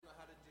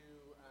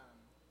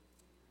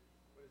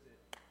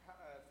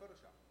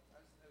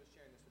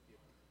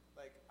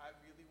I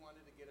really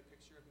wanted to get a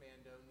picture of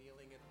Mando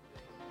kneeling at the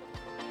thing.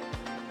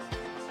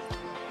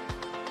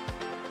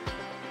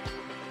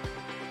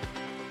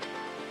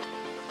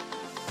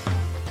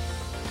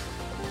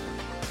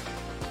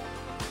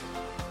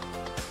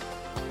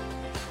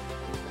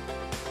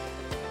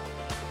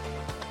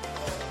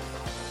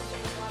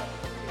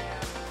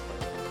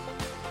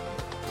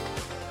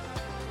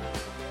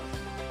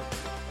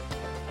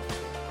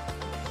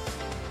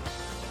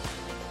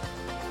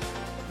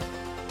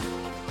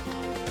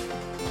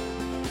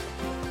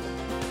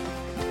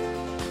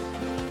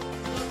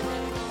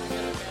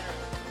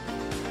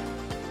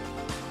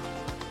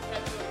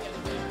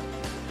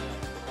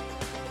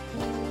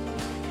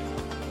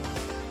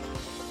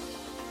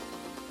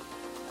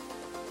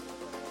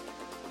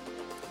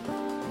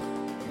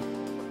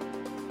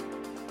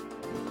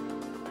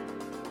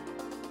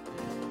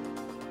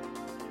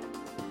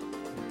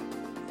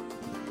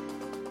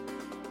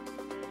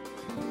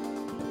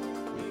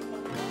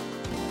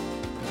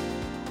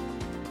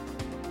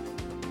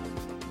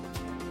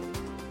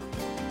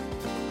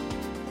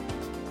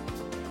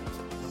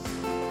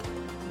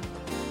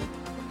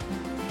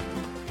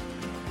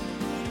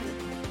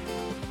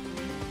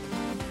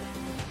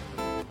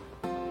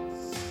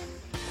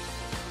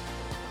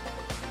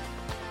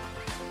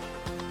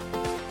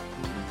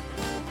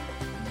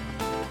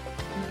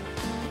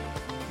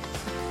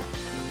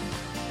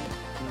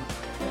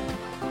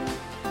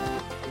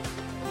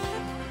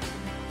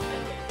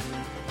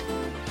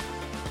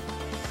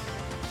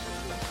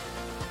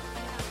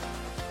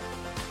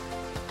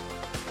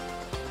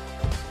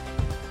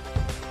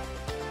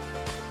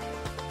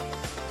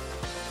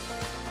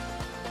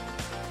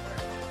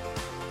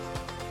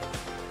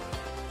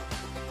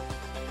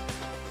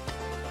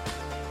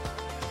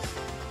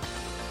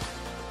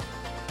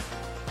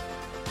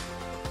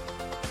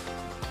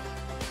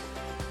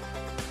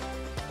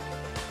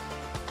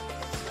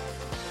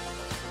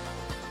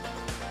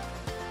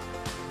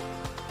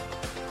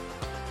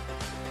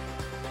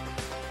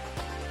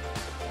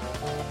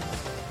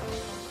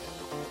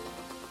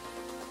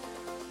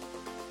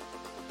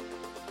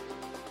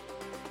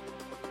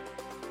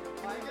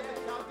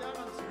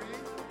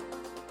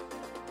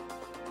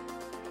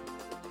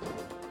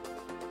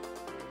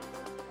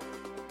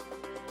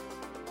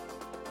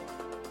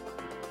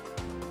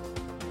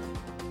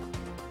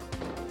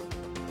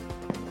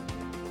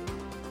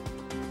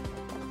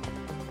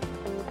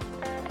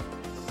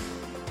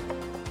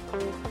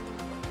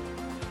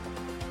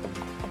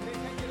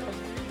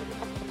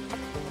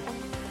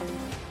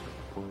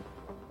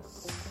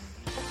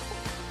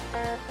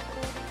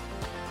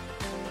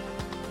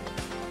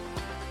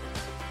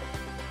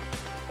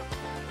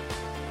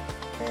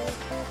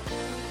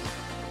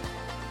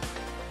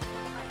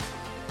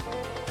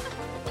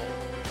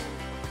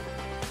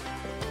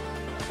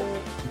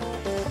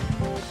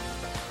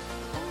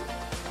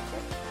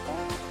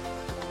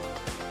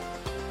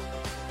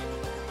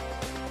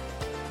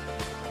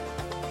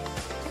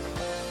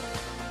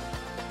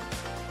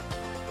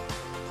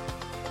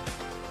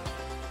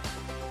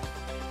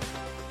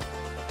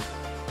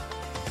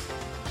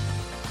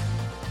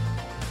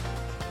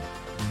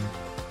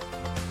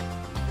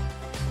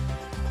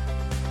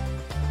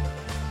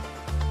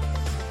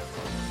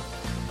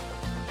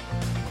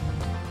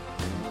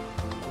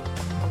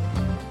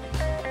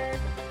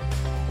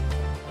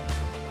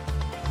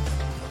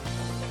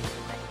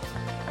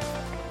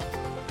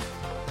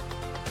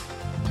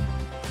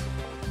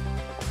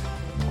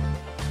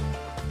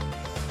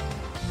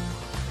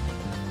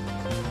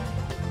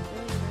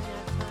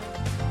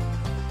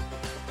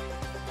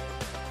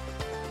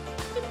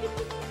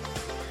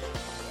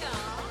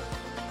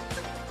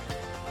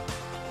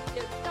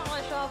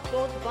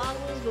 Both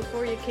bottles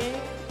before you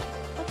came.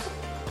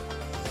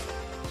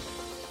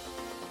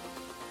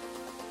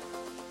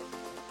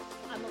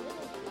 I'm a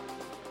little.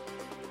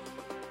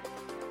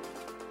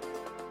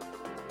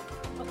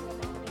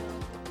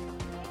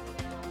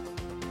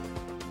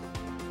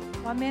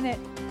 1 minute.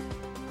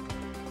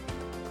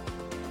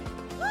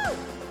 Woo!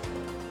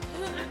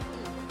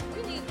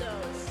 We need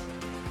those.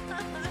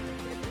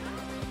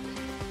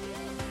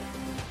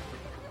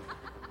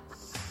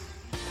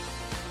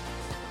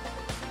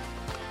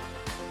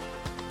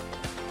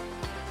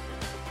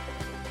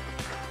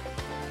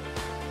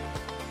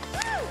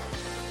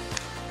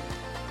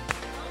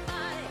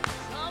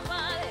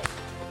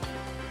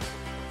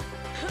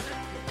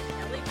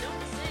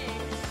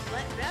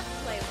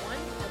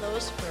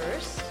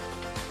 First.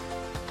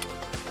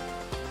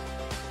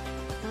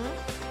 Huh?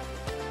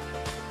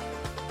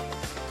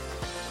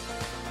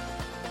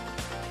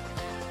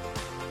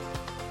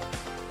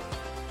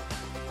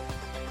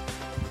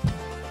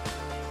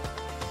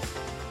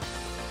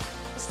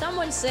 Is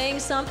someone saying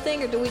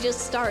something or do we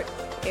just start,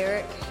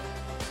 Eric?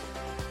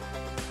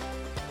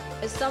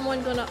 Is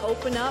someone gonna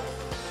open up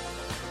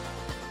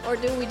or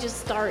do we just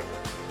start?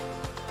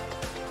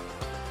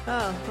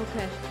 Oh,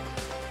 okay.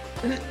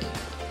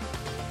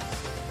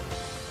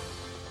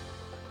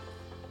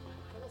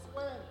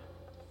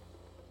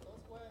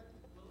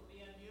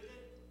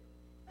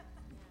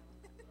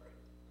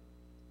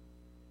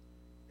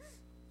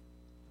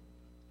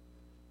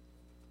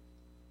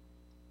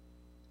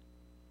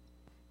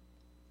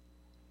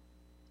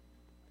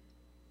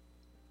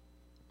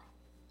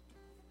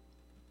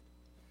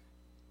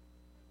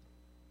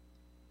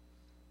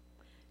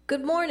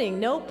 Good morning.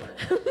 Nope.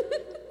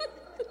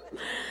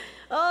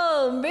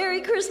 Oh, Merry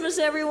Christmas,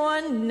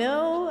 everyone.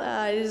 No,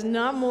 it is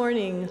not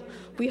morning.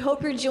 We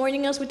hope you're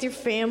joining us with your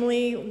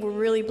family. We're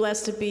really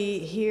blessed to be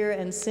here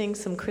and sing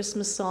some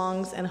Christmas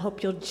songs, and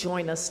hope you'll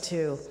join us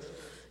too.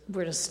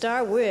 We're going to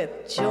start with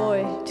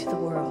Joy to the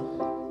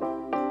World.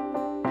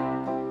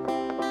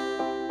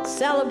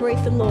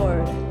 Celebrate the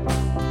Lord.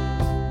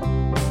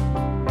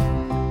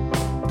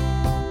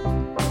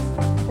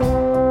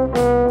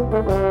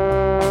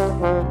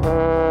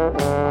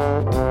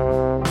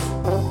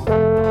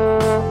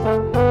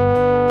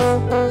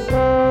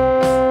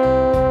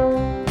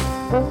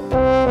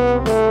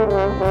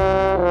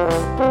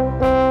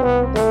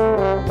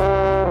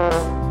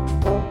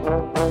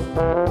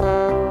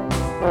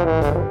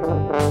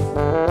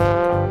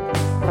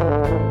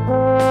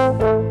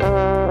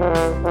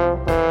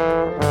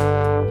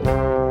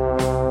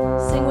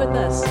 Sing with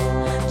us.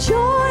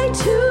 Joy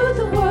to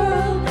the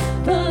world,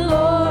 the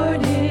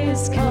Lord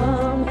is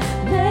come.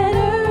 Let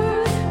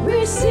earth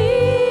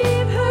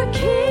receive her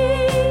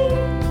King.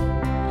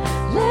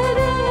 Let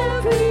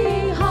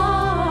every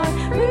heart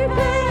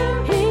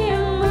prepare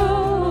him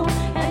room.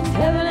 And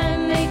heaven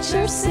and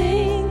nature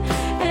sing,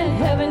 and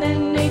heaven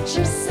and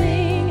nature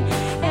sing,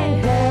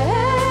 and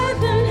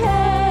heaven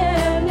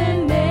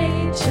and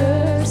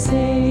nature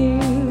sing.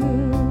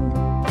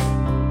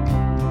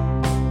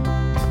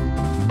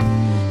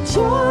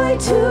 Joy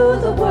to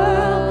the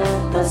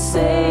world, the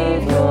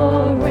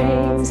Savior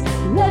reigns.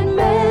 Let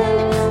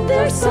men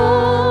their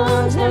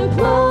songs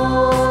employ.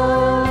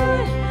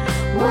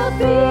 What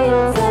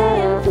fields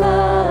and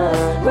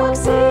flood,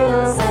 rocks,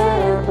 hills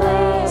and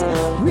plains.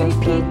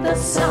 Repeat the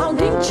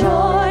sounding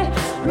joy,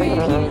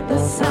 repeat the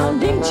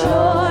sounding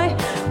joy.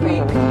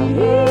 Repeat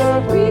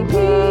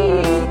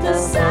the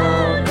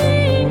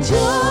sounding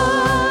joy.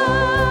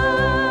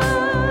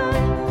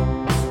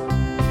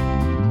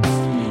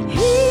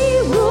 He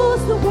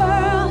rules the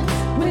world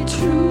with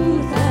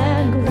truth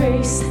and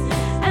grace,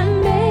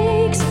 and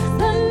makes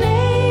the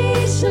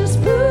nations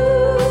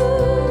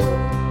prove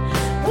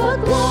the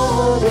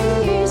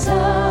glories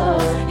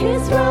of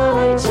his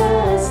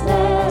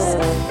righteousness,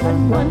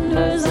 and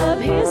wonders of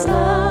his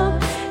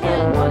love,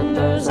 and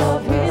wonders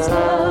of his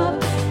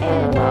love,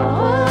 and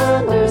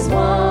wonders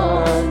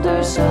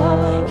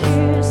of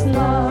his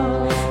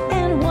love,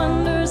 and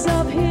wonders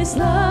of his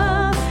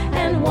love,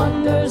 and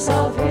wonders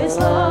of his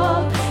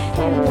love,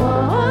 and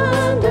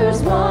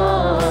wonders of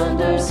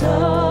his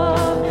love.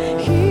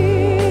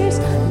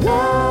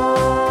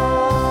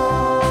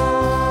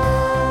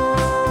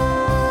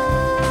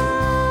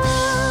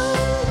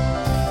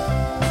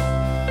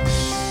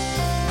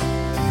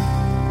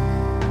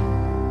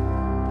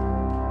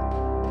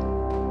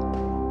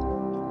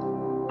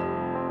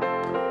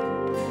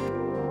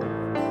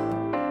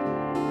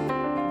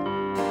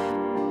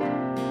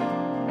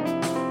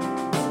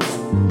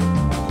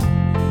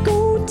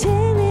 Go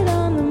tell it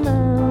on the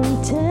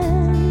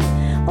mountain,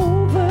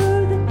 over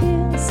the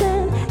hills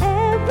and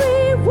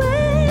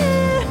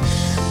everywhere.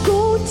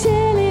 Go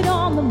tell it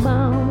on the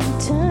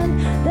mountain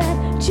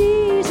that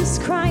Jesus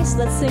Christ.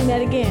 Let's sing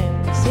that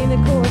again. Sing the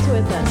chorus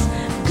with us.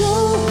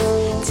 Go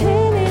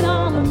tell it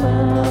on the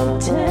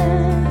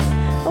mountain,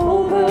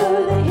 over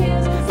the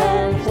hills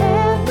and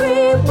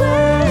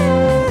everywhere.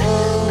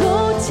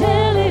 Go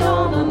tell it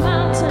on the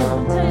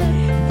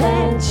mountain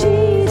that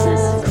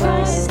Jesus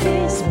Christ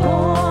is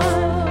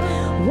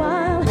born.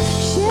 While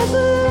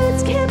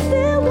shepherds kept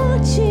their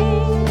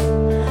watching,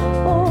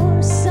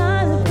 or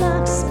silent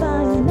flocks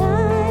by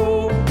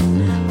night,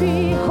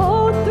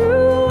 behold,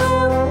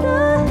 throughout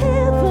the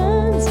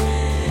heavens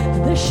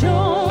there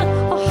shone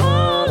a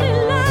holy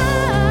light.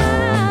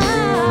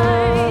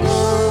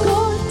 Go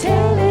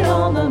tell it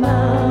on the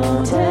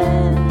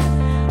mountain,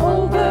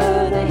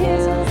 over the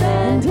hills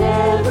and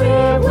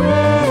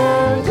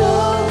everywhere. Go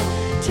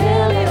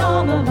tell it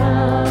on the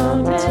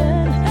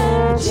mountain,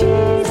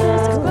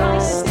 Jesus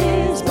Christ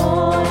is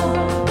born.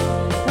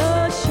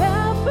 The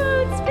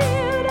shepherds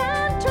feared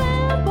and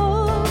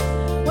trembled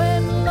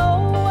when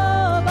low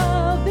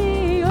above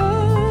the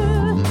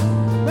earth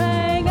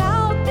rang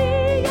out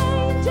the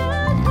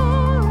ancient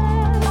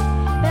chorus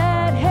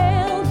that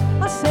hailed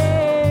a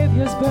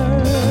Savior's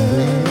birth.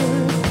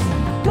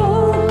 Go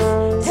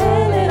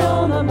tell it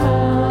on the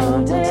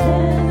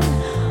mountain,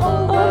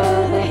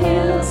 over the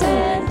hills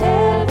and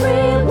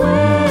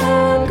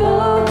everywhere.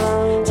 Go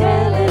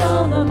tell it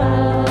on the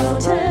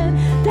mountain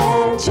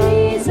that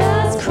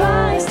Jesus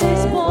Christ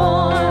is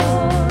born.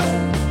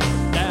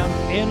 Down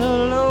in a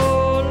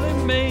lowly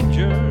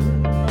manger,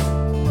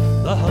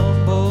 the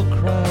humble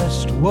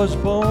Christ was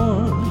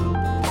born,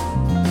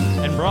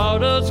 and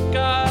brought us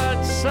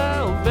God's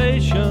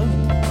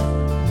salvation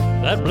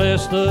that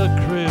blessed the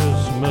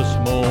Christmas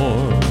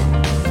morn.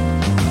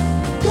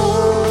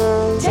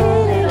 Go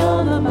tell it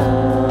on the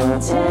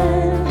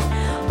mountain,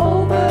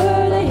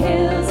 over the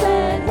hills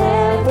and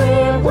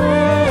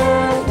everywhere.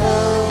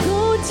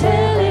 Go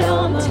tell it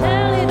on the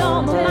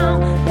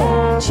mountain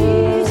that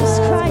Jesus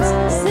Christ.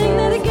 Sing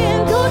that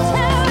again. Go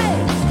tell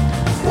it.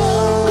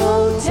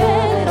 Go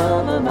tell it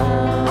on the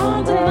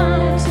mountain.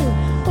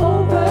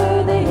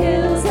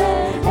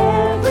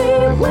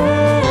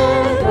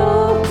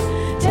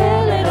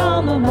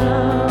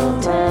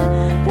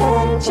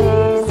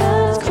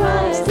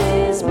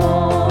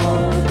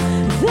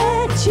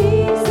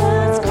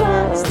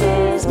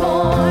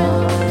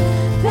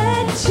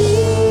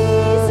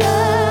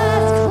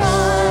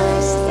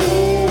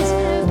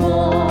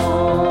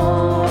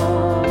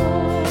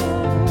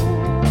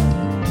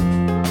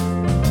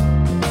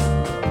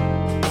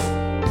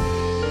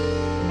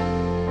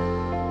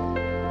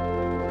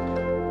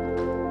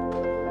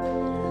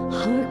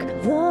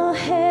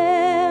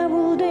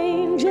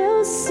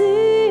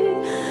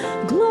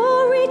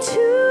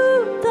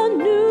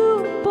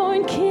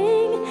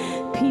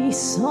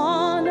 peace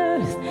on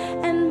earth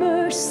and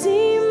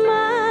mercy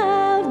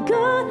mild,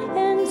 God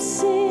and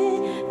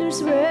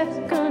sinners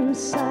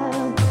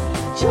reconciled.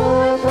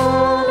 Joyful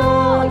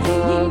all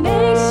ye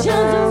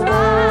nations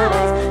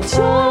arise,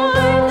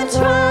 join the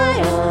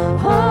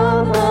triumph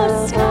of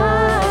the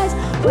skies.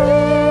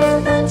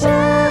 With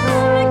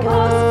angelic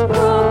hosts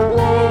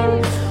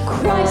proclaim,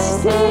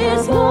 Christ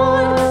is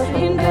born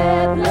in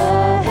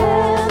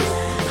Bethlehem.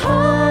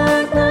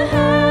 Hark the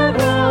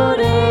herald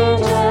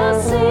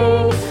angels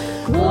sing,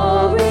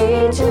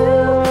 glory to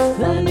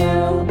the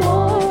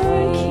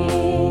newborn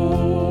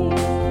King.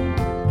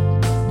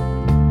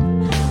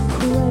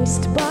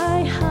 Christ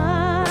by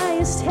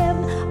highest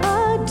heaven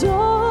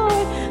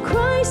adored,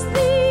 Christ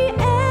the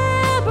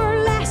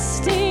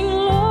everlasting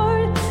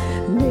Lord.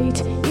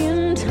 Late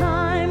in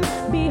time,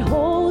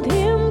 behold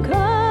him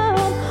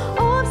come,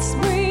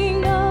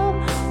 offspring of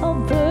a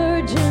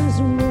virgin's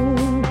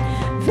womb.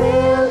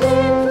 Veiled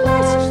in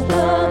flesh,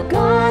 the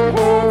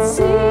Godhead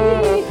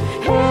see,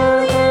 hail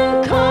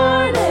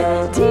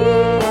incarnate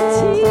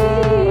deity.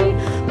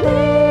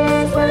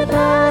 Live with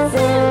us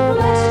in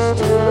flesh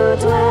to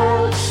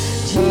dwell,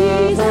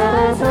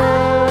 Jesus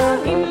our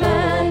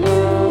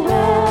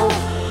Emmanuel.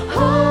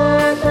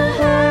 Hark the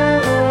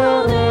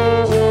herald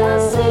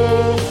angels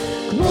sing,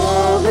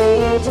 glory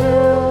to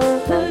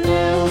the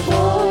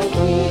newborn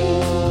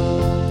King.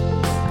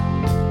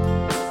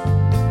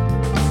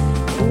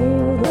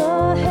 Hail the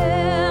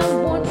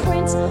heaven-born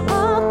Prince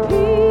of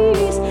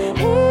Peace,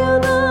 hail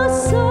the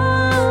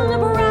Son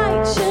of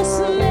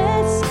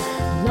Righteousness.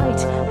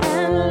 Light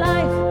and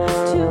life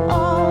to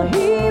all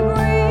he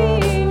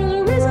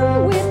brings, risen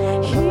with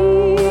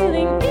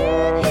healing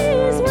in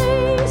his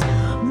wings.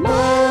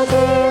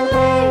 Mighty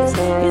lays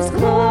his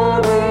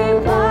glory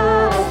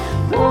by,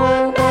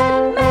 born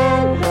that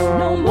men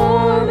no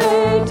more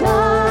may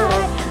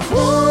die.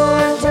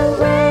 Born to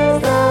raise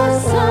the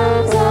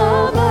sons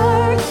of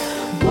earth,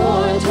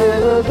 born to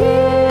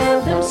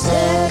give them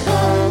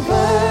second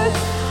birth.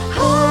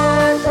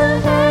 Hark the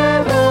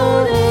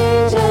herald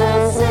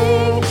angels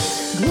sing,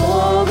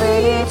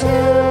 glory to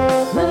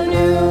the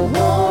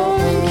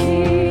newborn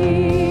King.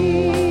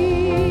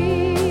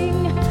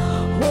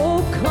 Oh,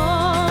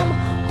 come,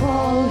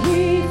 all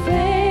ye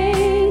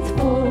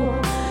faithful,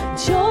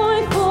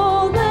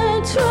 joyful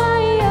and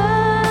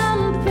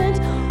triumphant.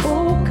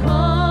 Oh,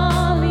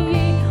 come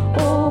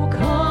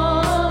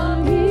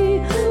ye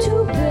to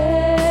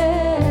Bethlehem.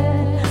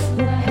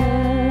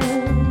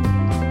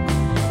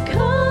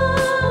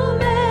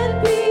 Come and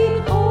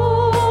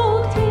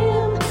behold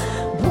him,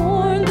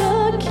 born the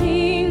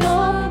King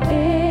of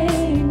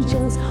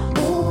angels.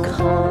 Oh,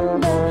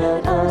 come,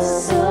 let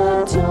us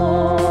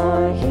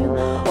adore him.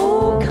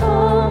 Oh,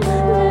 come,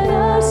 let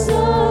us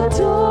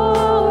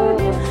adore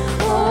him.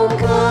 Oh,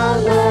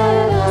 come,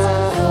 let us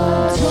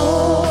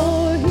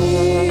adore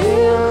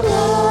him,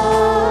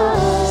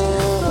 Christ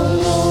the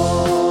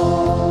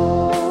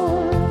Lord.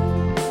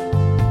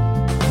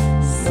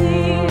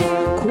 Sing,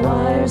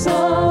 choirs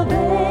of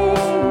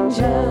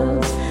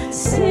angels,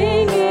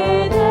 sing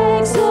in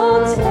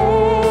exaltation.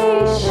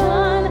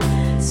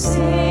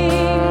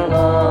 Sing,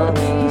 all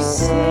ye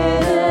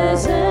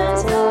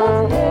citizens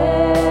of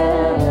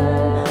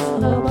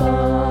heaven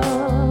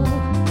above.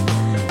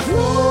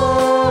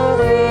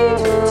 Glory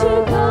to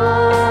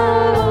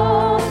God,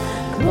 all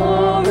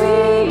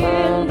glory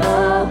in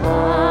the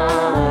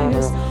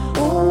highest.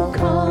 Oh,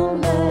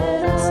 come,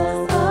 let us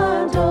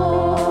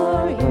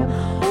adore him.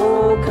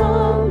 Oh,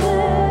 come,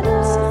 let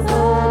us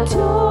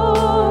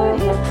adore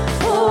him.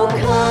 Oh,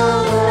 come.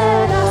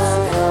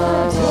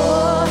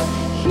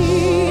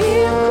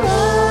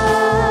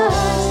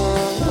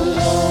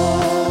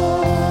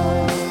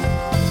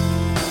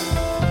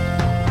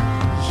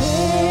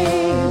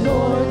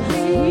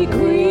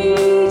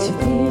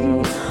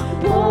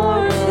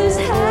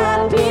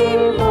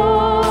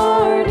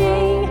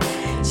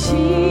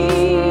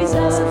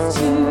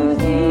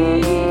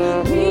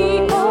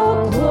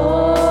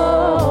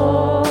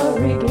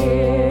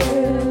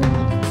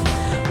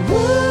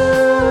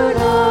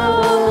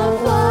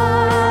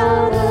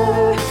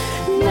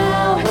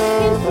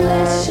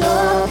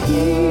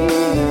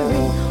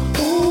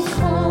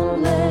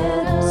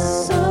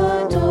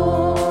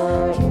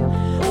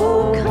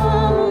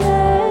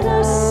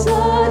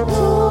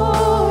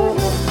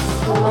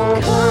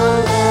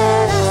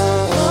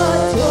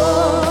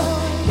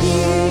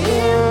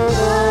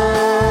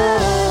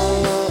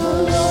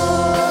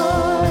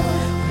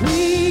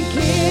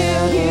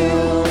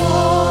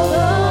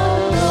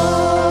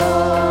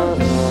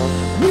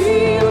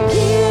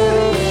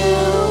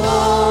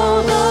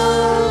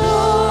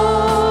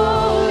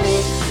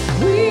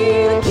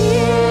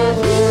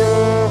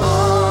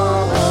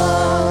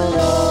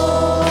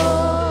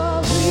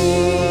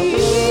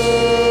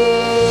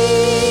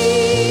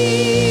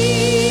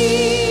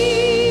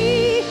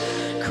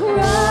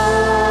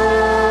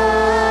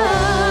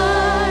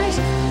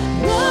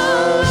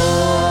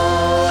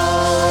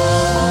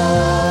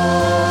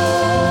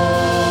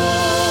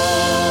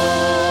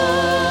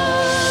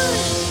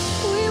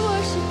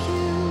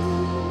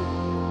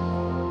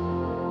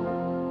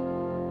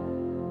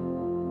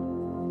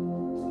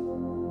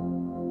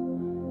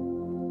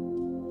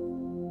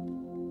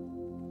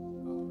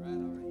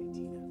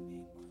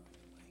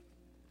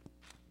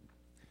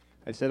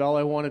 I said all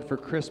I wanted for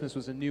Christmas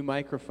was a new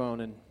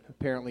microphone, and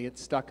apparently it's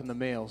stuck in the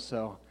mail,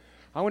 so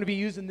I want to be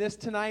using this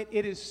tonight.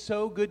 It is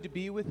so good to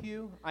be with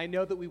you. I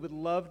know that we would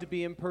love to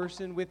be in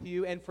person with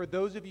you, and for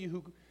those of you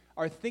who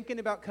are thinking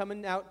about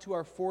coming out to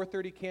our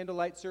 4:30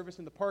 candlelight service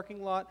in the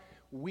parking lot,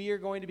 we are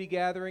going to be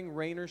gathering,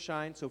 rain or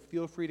shine, so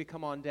feel free to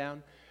come on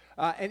down.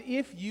 And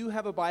if you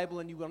have a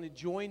Bible and you want to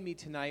join me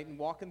tonight in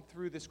walking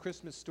through this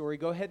Christmas story,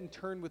 go ahead and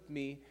turn with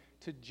me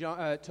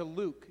to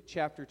Luke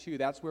chapter 2.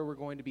 That's where we're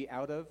going to be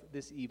out of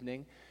this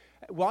evening.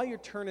 While you're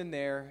turning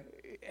there,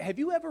 have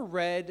you ever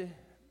read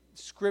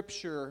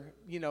Scripture,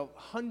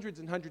 hundreds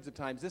and hundreds of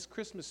times? This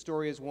Christmas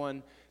story is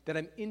one that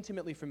I'm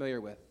intimately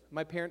familiar with.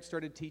 My parents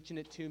started teaching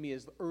it to me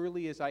as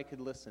early as I could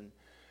listen.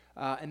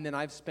 And then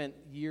I've spent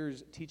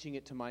years teaching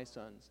it to my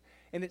sons.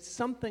 And it's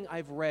something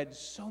I've read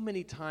so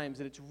many times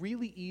that it's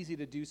really easy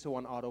to do so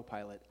on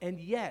autopilot. And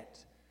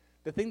yet,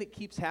 the thing that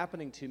keeps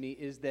happening to me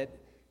is that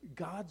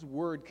God's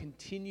Word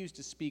continues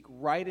to speak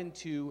right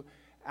into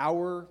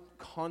our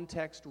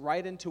context,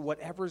 right into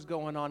whatever's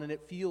going on, and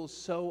it feels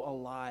so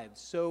alive,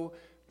 so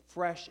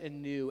fresh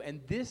and new.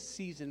 And this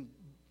season,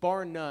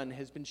 bar none,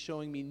 has been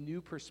showing me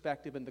new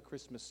perspective in the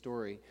Christmas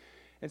story.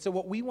 And so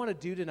what we want to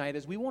do tonight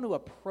is we want to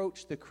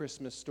approach the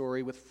Christmas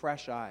story with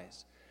fresh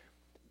eyes.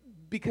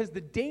 Because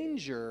the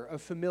danger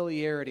of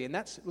familiarity, and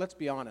let's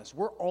be honest,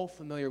 we're all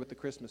familiar with the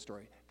Christmas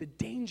story. The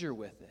danger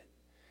with it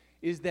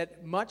is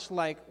that much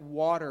like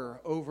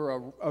water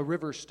over a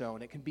river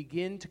stone, it can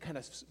begin to kind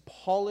of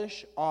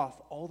polish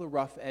off all the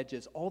rough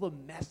edges, all the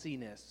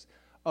messiness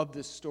of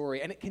the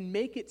story, and it can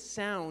make it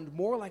sound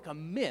more like a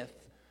myth,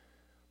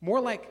 more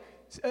like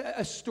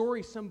a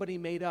story somebody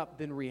made up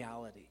than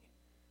reality.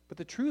 But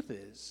the truth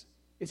is,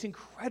 it's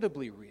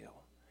incredibly real.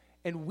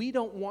 And we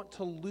don't want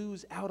to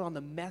lose out on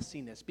the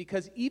messiness,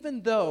 because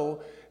even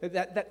though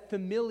that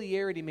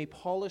familiarity may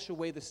polish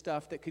away the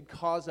stuff that could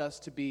cause us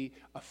to be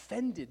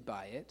offended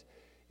by it,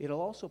 it'll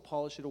also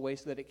polish it away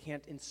so that it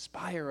can't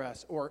inspire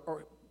us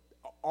or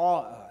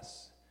awe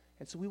us.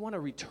 And so we want to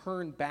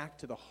return back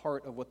to the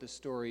heart of what the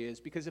story is,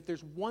 because if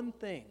there's one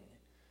thing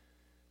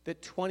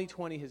that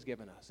 2020 has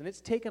given us, and it's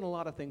taken a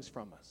lot of things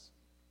from us,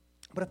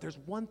 but if there's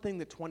one thing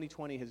that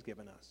 2020 has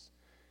given us,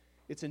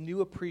 it's a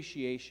new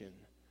appreciation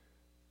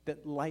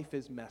that life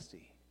is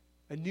messy,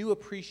 a new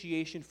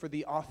appreciation for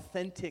the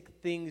authentic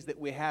things that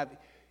we have,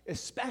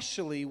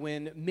 especially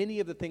when many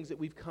of the things that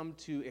we've come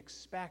to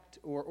expect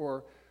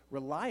or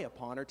rely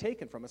upon are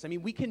taken from us. I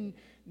mean,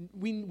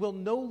 we will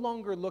no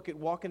longer look at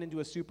walking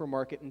into a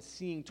supermarket and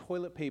seeing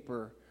toilet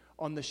paper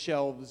on the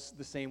shelves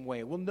the same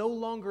way. We'll no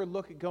longer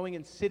look at going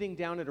and sitting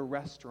down at a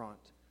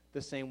restaurant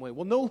the same way.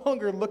 We'll no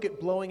longer look at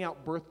blowing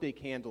out birthday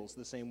candles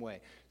the same way.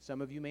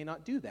 Some of you may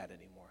not do that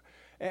anymore.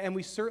 And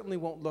we certainly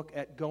won't look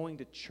at going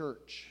to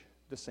church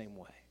the same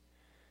way.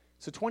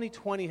 So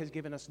 2020 has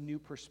given us new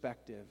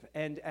perspective.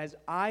 And as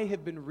I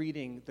have been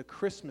reading the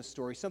Christmas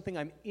story, something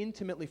I'm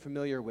intimately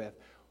familiar with,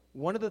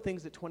 one of the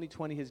things that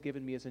 2020 has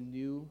given me is a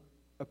new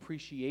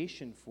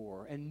appreciation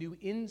for and new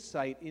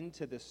insight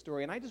into this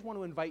story. And I just want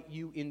to invite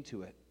you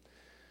into it.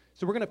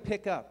 So we're going to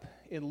pick up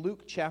in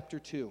Luke chapter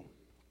 2,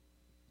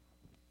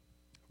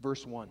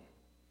 verse 1.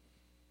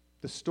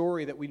 The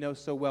story that we know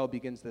so well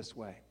begins this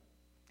way.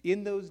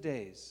 In those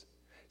days,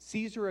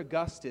 Caesar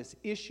Augustus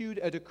issued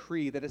a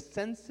decree that a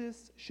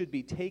census should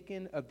be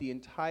taken of the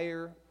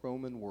entire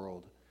Roman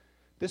world.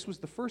 This was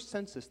the first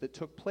census that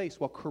took place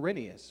while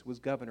Quirinius was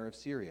governor of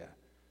Syria.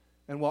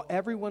 And while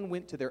everyone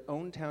went to their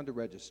own town to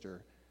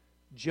register,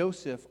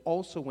 Joseph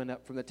also went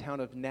up from the town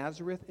of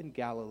Nazareth in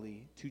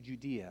Galilee to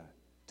Judea,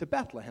 to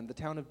Bethlehem, the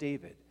town of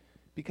David,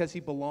 because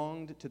he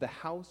belonged to the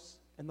house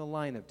and the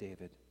line of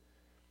David.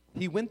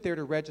 He went there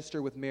to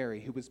register with Mary,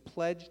 who was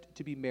pledged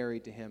to be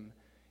married to him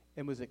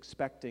and was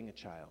expecting a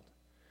child.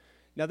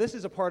 Now, this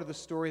is a part of the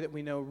story that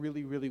we know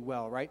really, really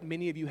well, right?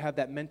 Many of you have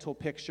that mental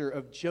picture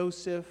of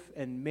Joseph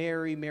and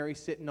Mary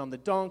sitting on the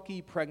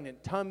donkey,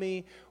 pregnant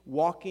tummy,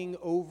 walking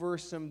over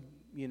some,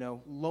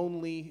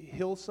 lonely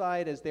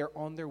hillside as they're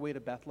on their way to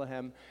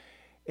Bethlehem.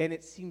 And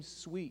it seems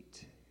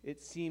sweet.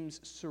 It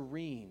seems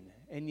serene.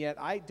 And yet,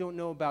 I don't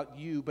know about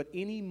you, but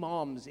any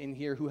moms in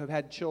here who have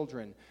had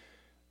children,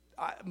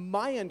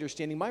 my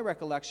understanding, my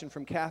recollection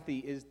from Kathy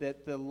is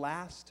that the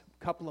last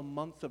couple of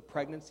months of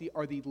pregnancy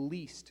are the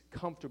least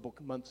comfortable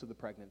months of the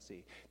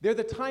pregnancy. They're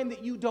the time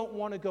that you don't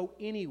want to go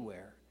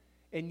anywhere.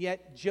 And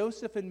yet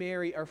Joseph and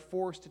Mary are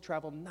forced to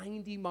travel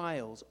 90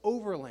 miles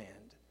overland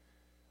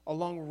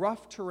along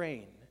rough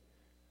terrain.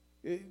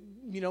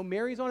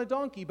 Mary's on a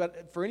donkey,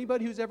 but for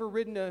anybody who's ever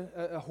ridden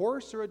a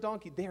horse or a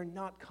donkey, they are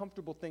not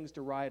comfortable things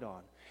to ride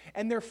on.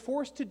 And they're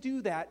forced to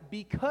do that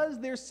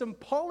because there's some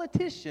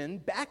politician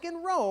back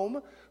in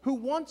Rome who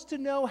wants to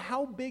know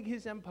how big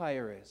his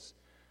empire is.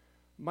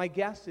 My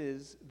guess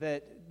is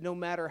that no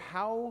matter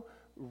how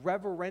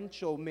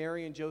reverential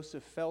Mary and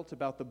Joseph felt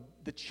about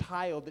the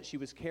child that she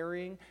was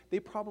carrying, they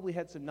probably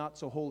had some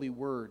not-so-holy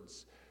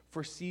words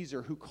for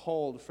Caesar, who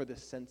called for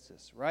this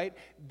census, right?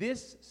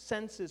 This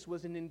census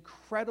was an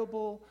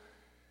incredible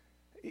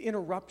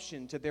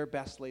interruption to their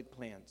best-laid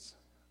plans.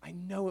 I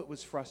know it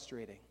was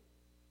frustrating.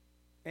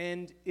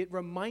 And it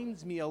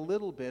reminds me a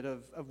little bit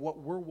of what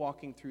we're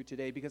walking through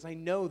today, because I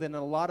know that in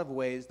a lot of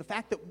ways, the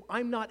fact that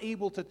I'm not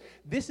able to,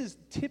 this is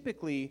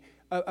typically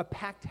a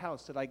packed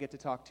house that I get to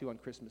talk to on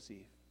Christmas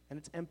Eve, and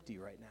it's empty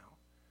right now.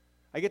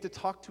 I get to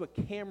talk to a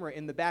camera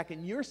in the back,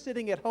 and you're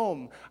sitting at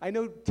home. I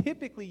know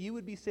typically you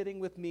would be sitting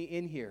with me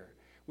in here.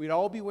 We'd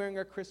all be wearing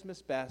our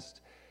Christmas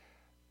best,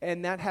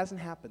 and that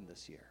hasn't happened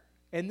this year.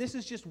 And this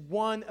is just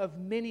one of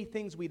many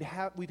things we've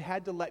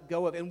had to let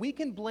go of. And we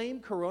can blame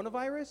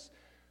coronavirus.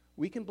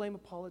 We can blame a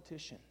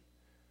politician.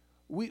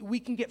 We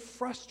can get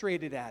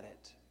frustrated at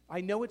it. I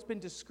know it's been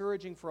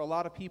discouraging for a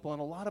lot of people, and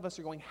a lot of us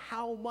are going,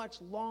 how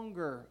much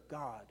longer,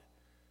 God?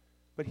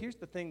 But here's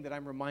the thing that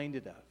I'm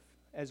reminded of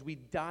as we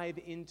dive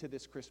into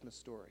this Christmas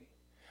story.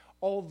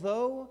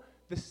 Although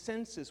the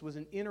census was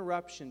an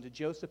interruption to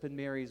Joseph and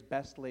Mary's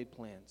best laid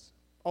plans,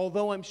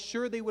 although I'm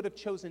sure they would have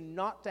chosen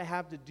not to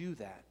have to do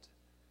that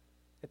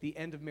at the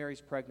end of Mary's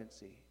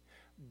pregnancy,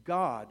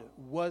 God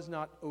was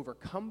not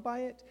overcome by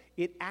it.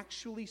 It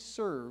actually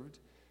served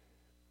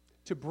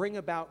to bring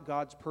about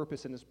God's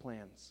purpose and his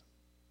plans.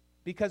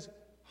 Because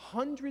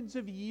hundreds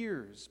of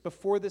years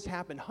before this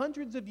happened,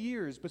 hundreds of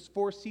years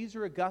before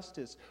Caesar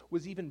Augustus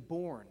was even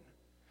born,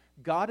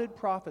 God had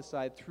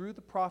prophesied through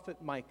the prophet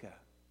Micah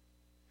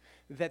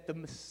that the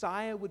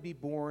Messiah would be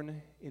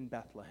born in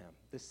Bethlehem,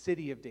 the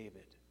city of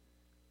David.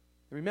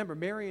 And remember,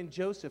 Mary and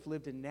Joseph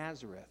lived in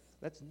Nazareth.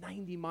 That's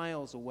 90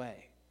 miles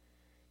away.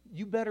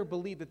 You better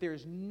believe that there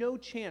is no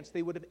chance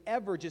they would have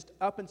ever just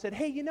up and said,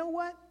 hey, you know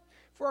what?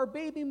 For our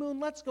baby moon,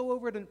 let's go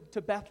over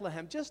to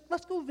Bethlehem. Just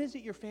let's go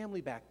visit your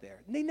family back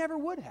there. And they never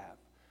would have.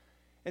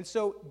 And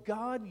so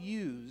God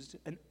used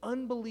an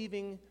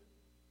unbelieving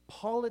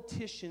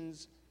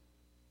politician's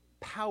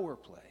power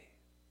play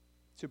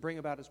to bring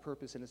about his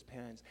purpose and his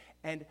plans.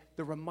 And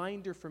the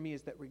reminder for me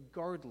is that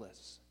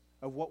regardless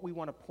of what we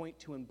want to point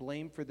to and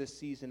blame for this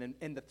season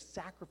and the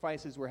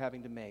sacrifices we're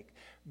having to make,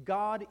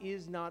 God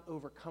is not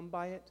overcome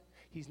by it.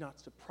 He's not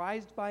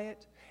surprised by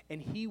it. And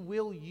he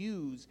will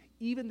use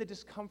even the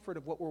discomfort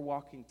of what we're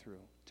walking through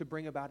to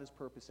bring about his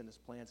purpose and his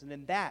plans. And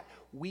in that,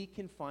 we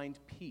can find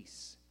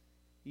peace,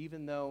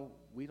 even though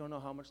we don't know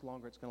how much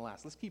longer it's going to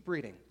last. Let's keep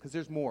reading, because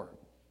there's more.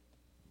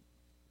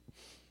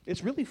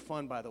 It's really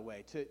fun, by the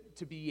way,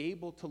 to be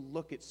able to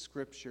look at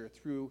Scripture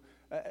through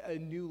a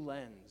new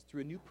lens,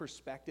 through a new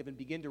perspective, and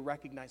begin to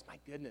recognize, my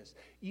goodness,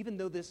 even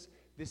though this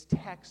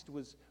text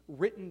was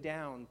written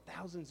down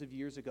thousands of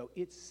years ago,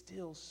 it's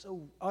still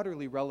so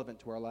utterly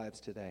relevant to our lives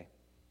today.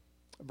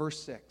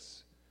 Verse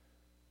 6,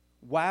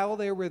 while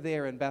they were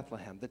there in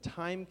Bethlehem, the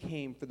time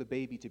came for the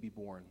baby to be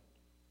born,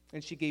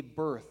 and she gave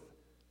birth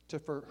to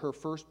her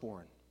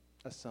firstborn,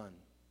 a son.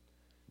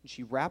 And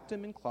she wrapped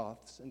him in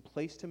cloths and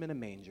placed him in a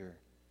manger,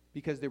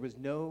 because there was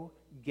no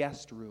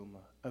guest room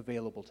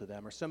available to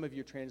them. Or some of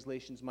your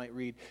translations might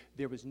read,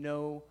 there was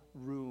no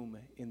room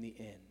in the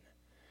inn.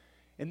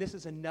 And this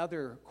is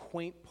another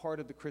quaint part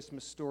of the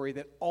Christmas story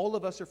that all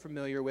of us are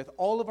familiar with.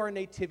 All of our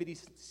nativity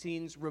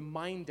scenes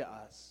remind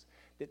us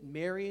that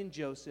Mary and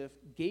Joseph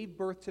gave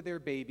birth to their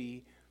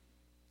baby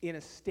in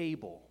a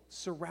stable,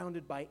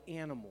 surrounded by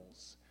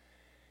animals.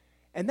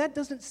 And that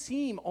doesn't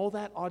seem all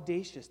that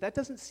audacious. That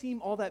doesn't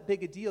seem all that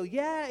big a deal.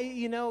 Yeah,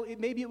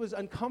 maybe it was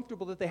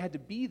uncomfortable that they had to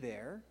be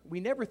there. We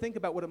never think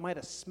about what it might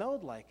have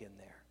smelled like in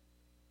there.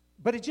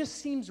 But it just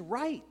seems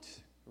right?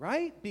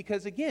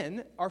 Because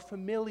again, our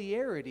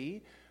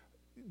familiarity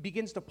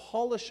begins to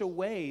polish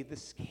away the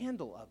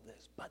scandal of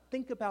this. But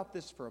think about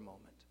this for a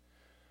moment.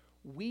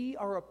 We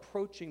are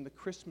approaching the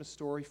Christmas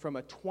story from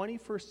a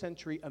 21st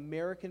century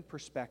American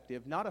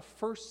perspective, not a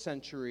first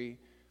century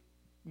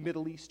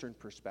Middle Eastern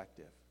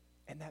perspective.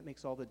 And that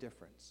makes all the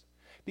difference.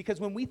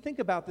 Because when we think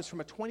about this from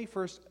a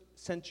 21st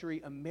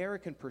century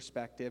American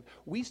perspective,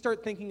 we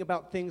start thinking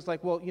about things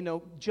like, well,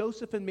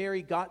 Joseph and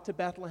Mary got to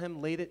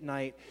Bethlehem late at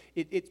night.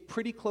 It's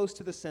pretty close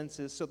to the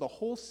census, so the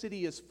whole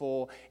city is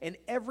full, and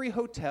every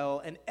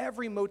hotel and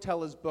every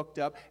motel is booked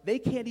up. They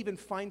can't even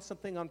find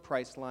something on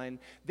Priceline.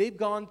 They've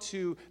gone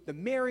to the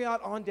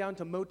Marriott on down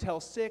to Motel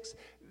 6.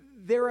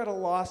 They're at a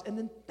loss, and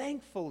then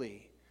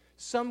thankfully,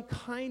 some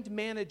kind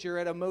manager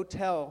at a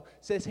motel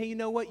says, hey, you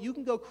know what? You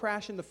can go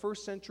crash in the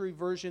first century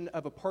version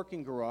of a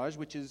parking garage,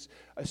 which is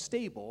a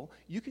stable.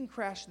 You can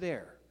crash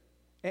there.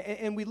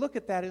 And we look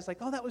at that as like,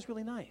 oh, that was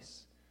really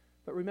nice.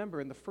 But remember,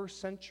 in the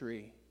first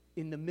century,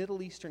 in the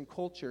Middle Eastern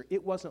culture,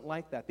 it wasn't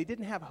like that. They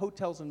didn't have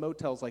hotels and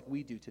motels like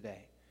we do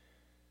today.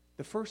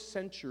 The first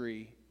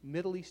century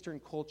Middle Eastern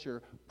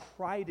culture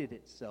prided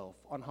itself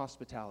on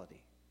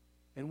hospitality.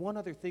 And one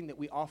other thing that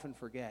we often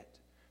forget,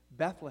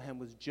 Bethlehem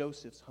was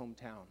Joseph's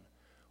hometown,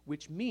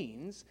 which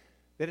means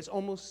that it's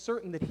almost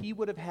certain that he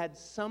would have had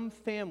some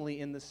family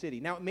in the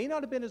city. Now, it may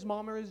not have been his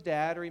mom or his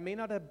dad, or he may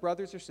not have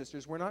brothers or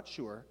sisters, we're not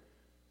sure,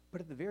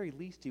 but at the very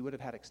least, he would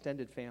have had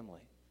extended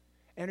family.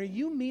 And are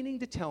you meaning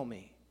to tell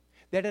me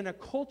that in a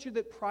culture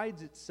that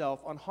prides itself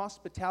on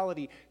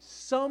hospitality,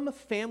 some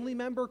family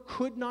member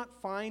could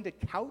not find a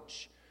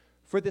couch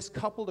for this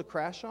couple to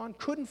crash on,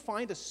 couldn't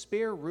find a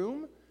spare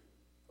room?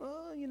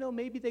 well,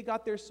 maybe they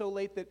got there so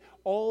late that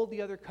all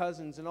the other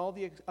cousins and all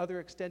the other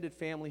extended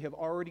family have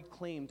already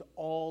claimed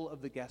all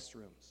of the guest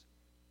rooms.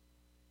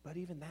 But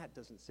even that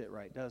doesn't sit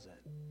right, does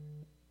it?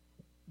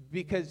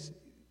 Because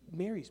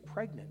Mary's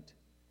pregnant.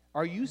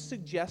 Are you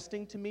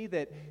suggesting to me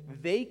that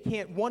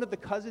one of the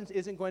cousins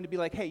isn't going to be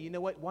like, hey, you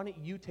know what, why don't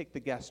you take the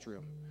guest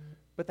room?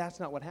 But that's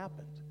not what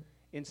happened.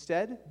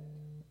 Instead,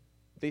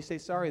 they say,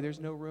 sorry, there's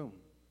no room.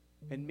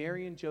 And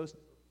Mary and Joseph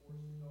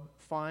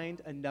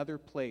find another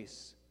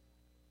place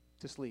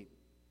to sleep.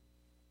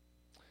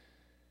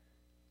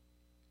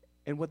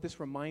 And what this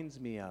reminds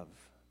me of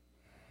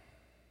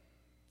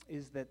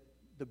is that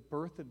the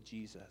birth of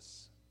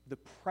Jesus, the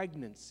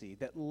pregnancy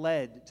that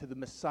led to the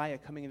Messiah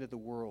coming into the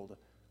world,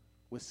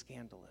 was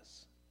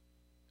scandalous.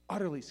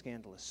 Utterly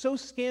scandalous. So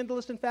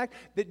scandalous, in fact,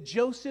 that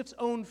Joseph's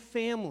own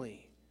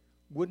family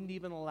wouldn't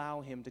even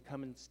allow him to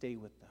come and stay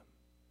with them.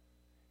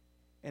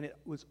 And it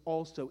was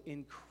also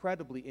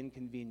incredibly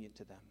inconvenient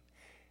to them.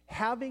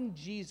 Having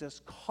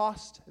Jesus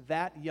cost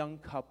that young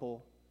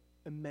couple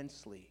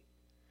immensely.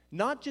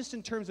 Not just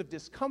in terms of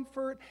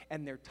discomfort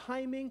and their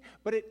timing,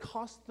 but it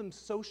cost them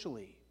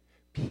socially.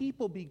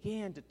 People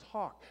began to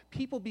talk.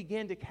 People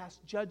began to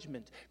cast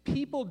judgment.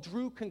 People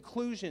drew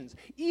conclusions.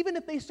 Even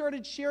if they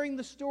started sharing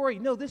the story,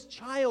 no, this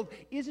child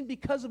isn't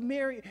because of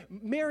Mary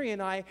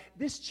and I.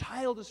 This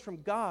child is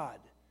from God.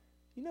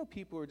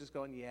 People were just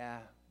going, yeah,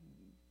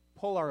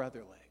 pull our other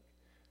leg,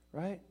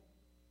 right?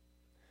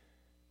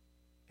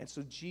 And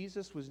so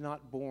Jesus was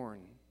not born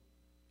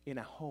in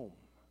a home,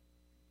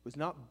 was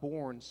not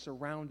born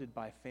surrounded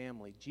by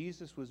family.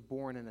 Jesus was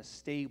born in a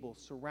stable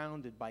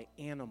surrounded by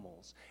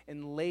animals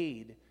and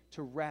laid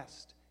to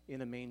rest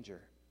in a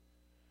manger.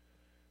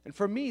 And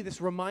for me,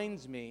 this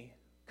reminds me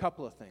a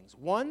couple of things.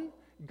 One,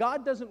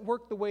 God doesn't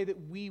work the way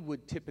that we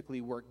would typically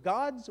work.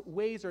 God's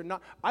ways are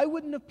not, I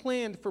wouldn't have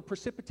planned for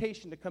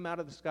precipitation to come out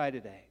of the sky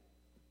today,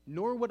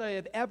 nor would I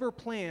have ever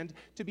planned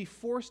to be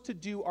forced to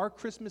do our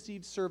Christmas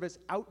Eve service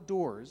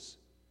outdoors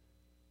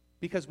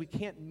because we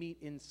can't meet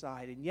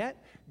inside. And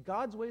yet,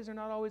 God's ways are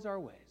not always our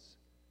ways.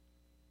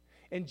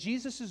 And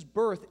Jesus'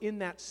 birth in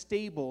that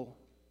stable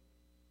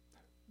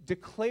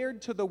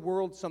declared to the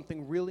world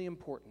something really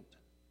important.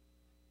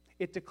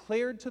 It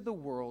declared to the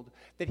world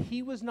that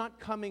he was not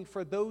coming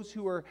for those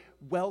who are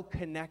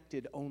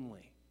well-connected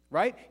only,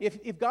 right?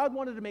 If God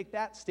wanted to make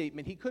that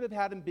statement, he could have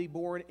had him be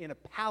born in a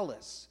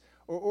palace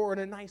or in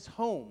a nice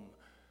home.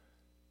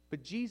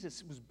 But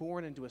Jesus was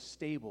born into a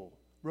stable,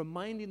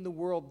 reminding the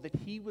world that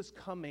he was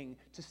coming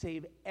to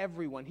save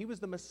everyone. He was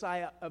the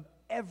Messiah of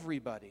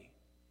everybody,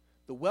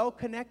 the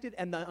well-connected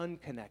and the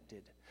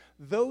unconnected,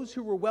 those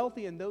who were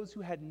wealthy and those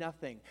who had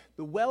nothing,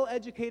 the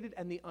well-educated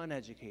and the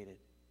uneducated.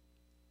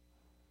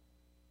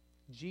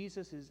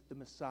 Jesus is the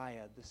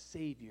Messiah, the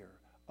Savior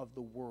of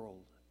the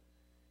world,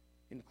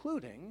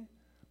 including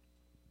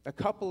a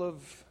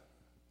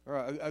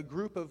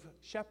group of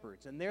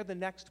shepherds. And they're the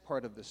next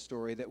part of the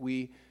story that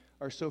we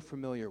are so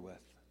familiar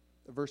with.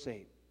 Verse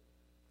 8.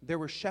 There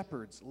were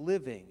shepherds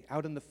living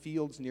out in the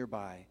fields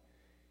nearby,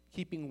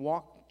 keeping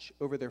watch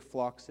over their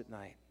flocks at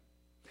night.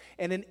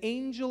 And an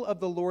angel of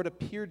the Lord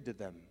appeared to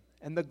them,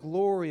 and the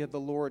glory of the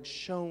Lord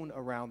shone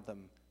around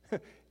them,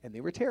 and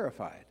they were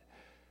terrified.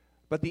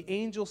 But the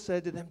angel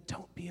said to them,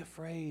 "Don't be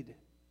afraid.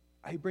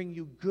 I bring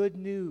you good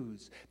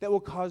news that will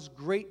cause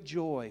great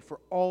joy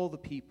for all the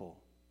people."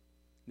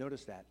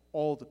 Notice that,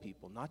 all the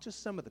people, not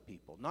just some of the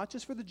people, not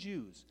just for the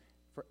Jews,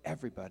 for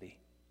everybody.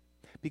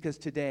 Because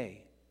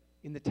today,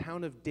 in the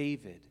town of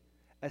David,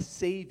 a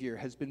Savior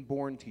has been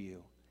born to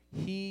you.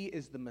 He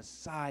is the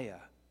Messiah,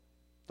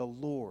 the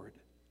Lord.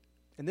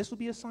 And this will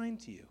be a sign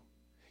to you.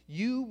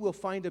 You will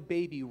find a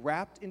baby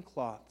wrapped in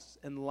cloths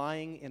and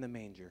lying in a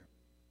manger.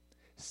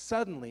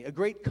 Suddenly, a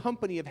great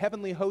company of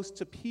heavenly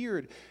hosts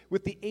appeared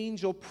with the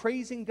angel,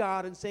 praising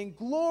God and saying,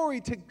 "Glory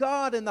to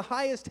God in the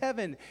highest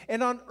heaven,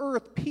 and on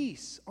earth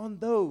peace on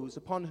those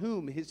upon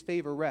whom his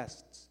favor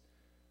rests."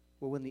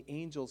 Well, when the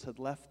angels had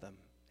left them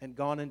and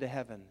gone into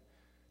heaven,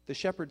 the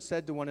shepherds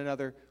said to one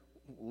another,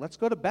 "Let's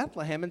go to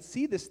Bethlehem and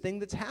see this thing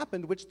that's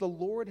happened, which the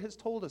Lord has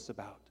told us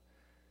about."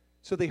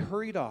 So they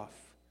hurried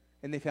off,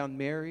 and they found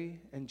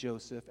Mary and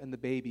Joseph and the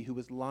baby who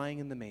was lying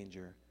in the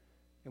manger.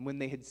 And when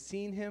they had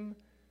seen him,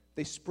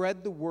 they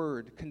spread the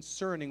word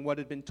concerning what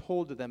had been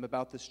told to them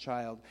about this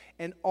child.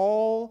 And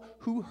all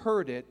who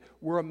heard it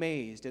were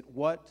amazed at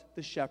what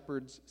the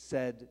shepherds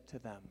said to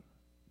them.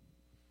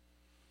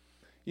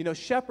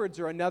 Shepherds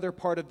are another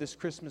part of this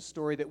Christmas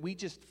story that we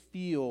just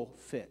feel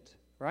fit,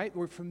 right?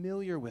 We're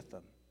familiar with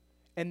them.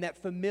 And that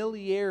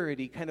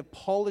familiarity kind of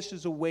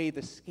polishes away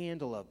the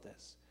scandal of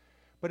this.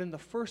 But in the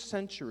first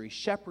century,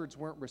 shepherds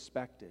weren't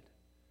respected.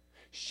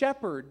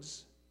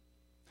 Shepherds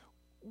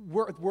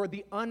were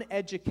the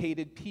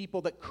uneducated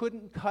people that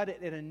couldn't cut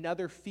it in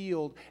another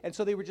field, and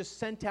so they were just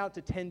sent out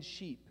to tend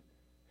sheep.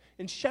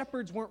 And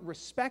shepherds weren't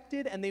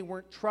respected, and they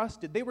weren't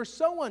trusted. They were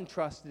so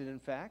untrusted, in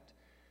fact,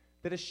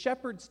 that a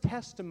shepherd's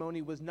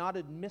testimony was not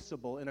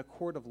admissible in a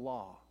court of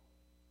law.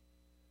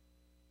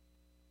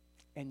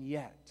 And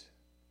yet,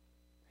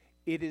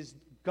 it is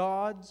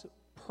God's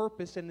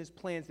purpose and his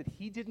plans that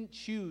he didn't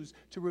choose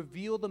to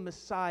reveal the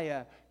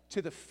Messiah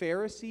to the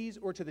Pharisees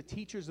or to the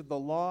teachers of the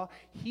law.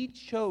 He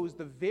chose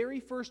the very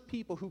first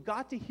people who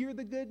got to hear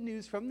the good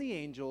news from the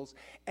angels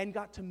and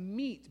got to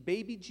meet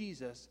baby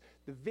Jesus.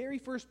 The very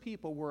first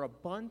people were a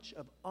bunch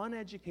of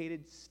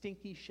uneducated,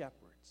 stinky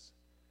shepherds.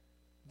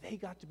 They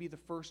got to be the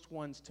first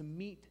ones to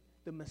meet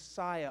the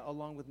Messiah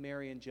along with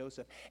Mary and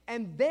Joseph.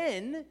 And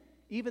then,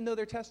 even though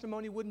their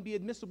testimony wouldn't be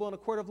admissible in a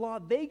court of law,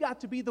 they got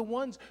to be the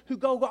ones who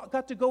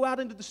got to go out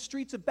into the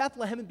streets of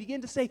Bethlehem and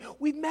begin to say,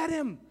 "We've met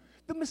him.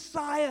 The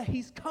Messiah,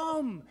 he's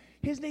come.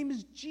 His name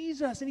is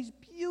Jesus, and he's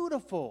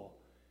beautiful."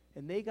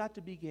 And they got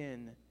to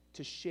begin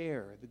to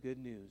share the good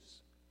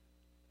news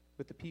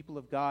with the people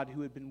of God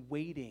who had been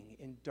waiting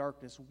in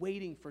darkness,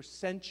 waiting for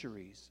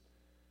centuries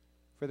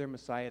for their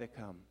Messiah to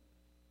come.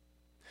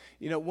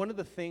 You know, one of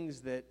the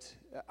things that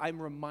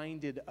I'm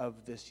reminded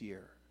of this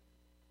year,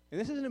 and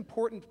this is an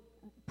important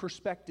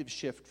perspective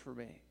shift for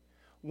me.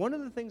 One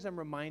of the things I'm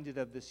reminded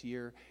of this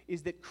year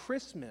is that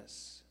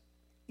Christmas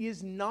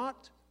is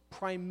not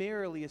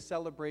primarily a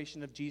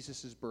celebration of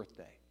Jesus'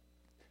 birthday.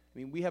 I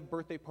mean, we have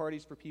birthday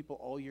parties for people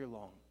all year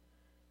long.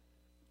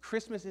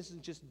 Christmas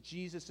isn't just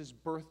Jesus'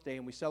 birthday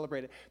and we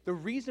celebrate it. The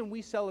reason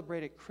we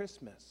celebrate at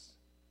Christmas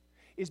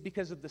is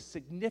because of the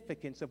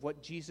significance of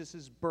what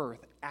Jesus'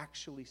 birth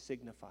actually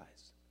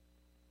signifies.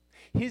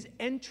 His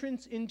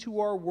entrance into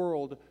our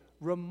world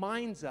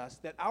reminds us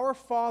that our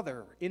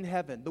Father in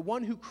heaven, the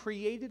one who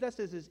created us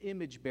as his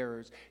image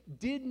bearers,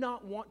 did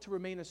not want to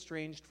remain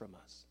estranged from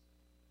us.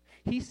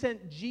 He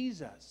sent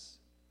Jesus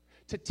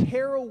to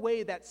tear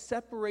away that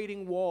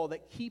separating wall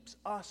that keeps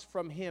us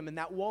from him, and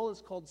that wall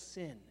is called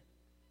sin.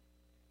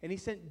 And he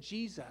sent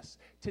Jesus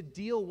to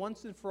deal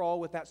once and for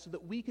all with that so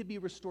that we could be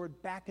restored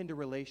back into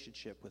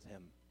relationship with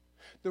him.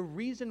 The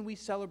reason we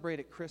celebrate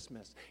at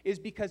Christmas is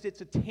because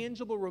it's a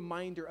tangible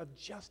reminder of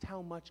just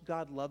how much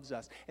God loves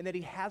us and that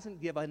he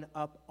hasn't given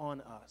up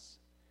on us.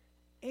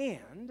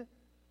 And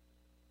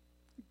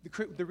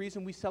the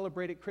reason we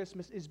celebrate at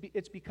Christmas is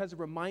it's because a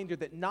reminder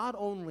that not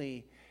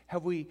only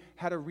have we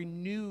had a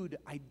renewed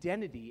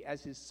identity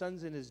as his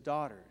sons and his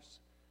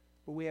daughters,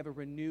 but we have a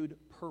renewed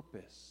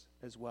purpose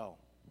as well.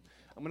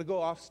 I'm going to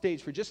go off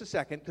stage for just a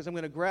second because I'm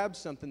going to grab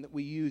something that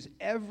we use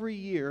every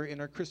year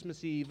in our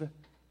Christmas Eve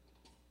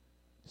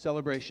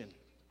celebration.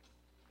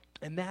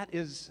 And that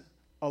is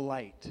a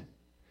light.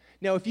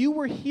 Now, if you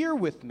were here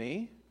with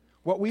me,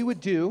 what we would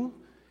do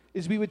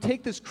is we would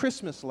take this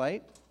Christmas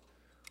light,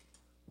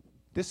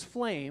 this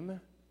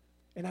flame,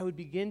 and I would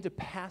begin to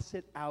pass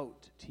it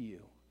out to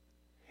you.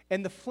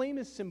 And the flame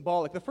is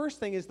symbolic. The first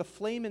thing is the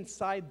flame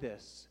inside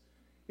this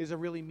is a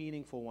really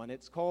meaningful one.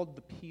 It's called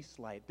the peace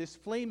light. This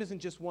flame isn't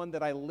just one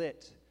that I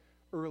lit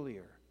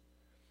earlier.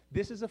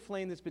 This is a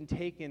flame that's been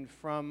taken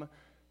from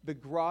the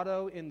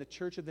grotto in the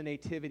Church of the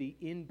Nativity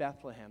in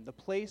Bethlehem, the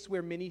place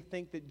where many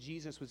think that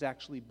Jesus was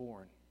actually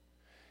born.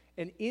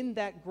 And in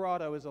that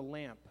grotto is a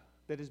lamp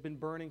that has been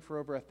burning for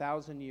over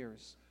 1,000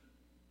 years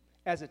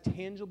as a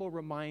tangible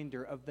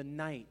reminder of the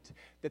night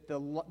that the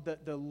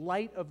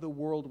light of the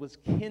world was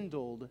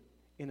kindled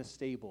in a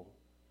stable.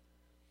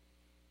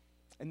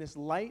 And this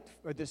light,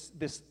 or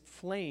this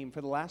flame,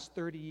 for the last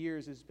 30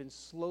 years has been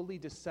slowly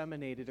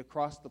disseminated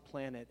across the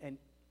planet. And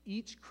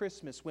each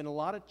Christmas, when a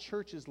lot of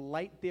churches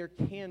light their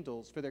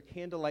candles for their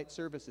candlelight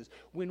services,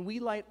 when we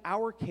light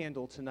our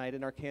candle tonight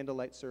in our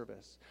candlelight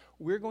service,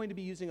 we're going to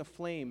be using a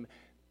flame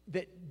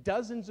that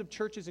dozens of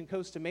churches in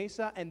Costa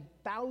Mesa and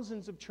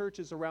thousands of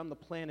churches around the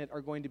planet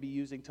are going to be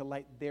using to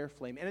light their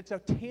flame. And it's a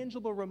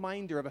tangible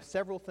reminder of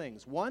several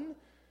things. One,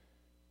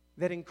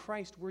 that in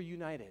Christ we're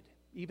united.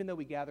 Even though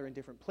we gather in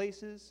different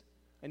places,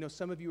 I know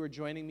some of you are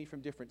joining me from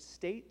different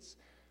states,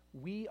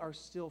 we are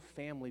still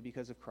family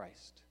because of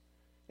Christ.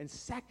 And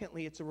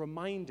secondly, it's a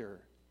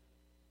reminder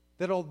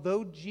that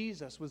although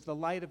Jesus was the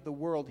light of the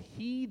world,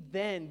 he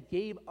then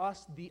gave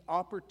us the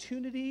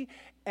opportunity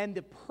and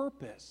the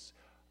purpose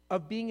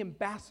of being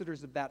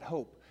ambassadors of that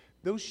hope.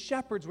 Those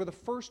shepherds were the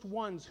first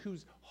ones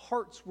whose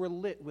hearts were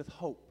lit with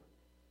hope.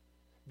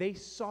 They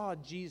saw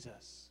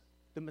Jesus,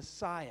 the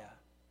Messiah,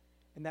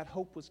 and that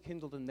hope was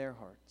kindled in their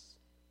hearts.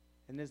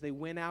 And as they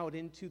went out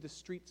into the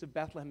streets of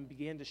Bethlehem and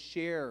began to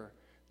share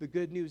the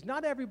good news,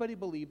 not everybody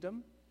believed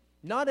them.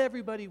 Not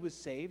everybody was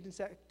saved. In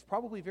fact,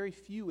 probably very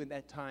few in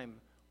that time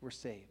were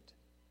saved.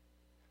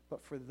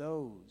 But for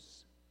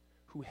those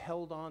who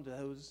held on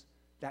to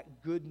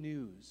that good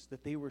news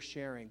that they were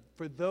sharing,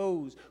 for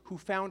those who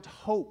found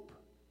hope,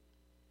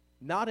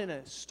 not in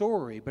a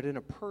story, but in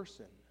a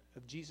person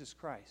of Jesus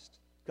Christ,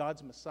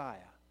 God's Messiah,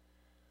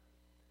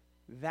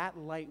 that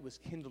light was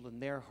kindled in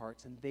their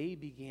hearts, and they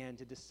began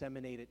to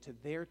disseminate it to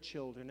their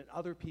children and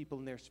other people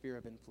in their sphere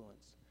of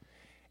influence.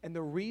 And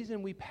the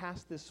reason we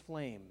pass this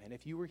flame, and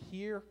if you were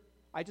here,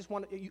 I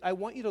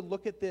want you to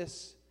look at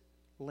this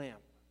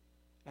lamp,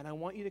 and I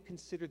want you to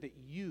consider that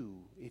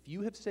if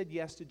you have said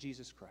yes to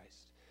Jesus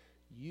Christ,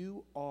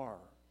 you are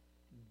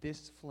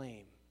this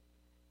flame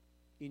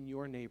in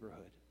your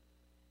neighborhood,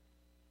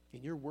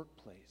 in your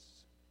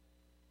workplace,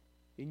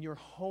 in your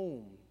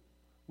home,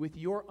 with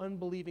your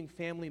unbelieving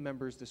family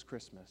members this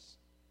Christmas,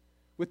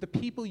 with the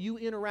people you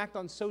interact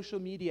on social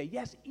media.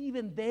 Yes,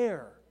 even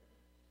there,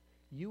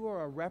 you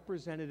are a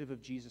representative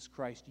of Jesus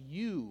Christ.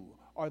 You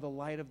are the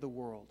light of the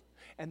world.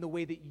 And the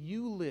way that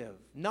you live,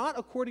 not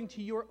according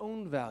to your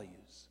own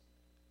values,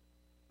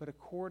 but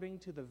according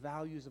to the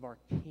values of our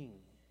King.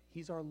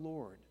 He's our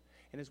Lord.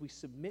 And as we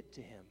submit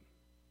to him,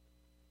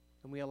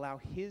 and we allow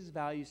his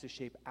values to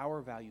shape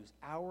our values,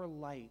 our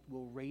light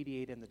will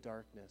radiate in the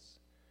darkness.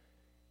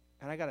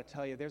 And I got to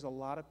tell you, there's a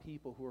lot of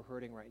people who are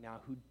hurting right now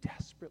who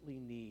desperately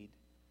need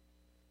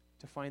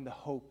to find the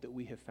hope that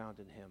we have found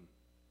in him.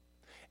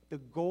 The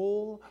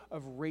goal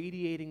of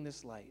radiating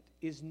this light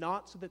is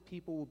not so that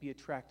people will be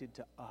attracted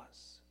to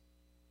us.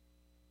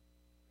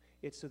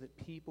 It's so that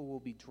people will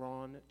be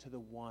drawn to the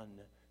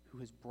one who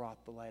has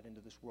brought the light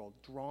into this world,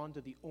 drawn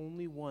to the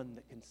only one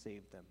that can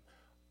save them.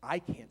 I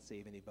can't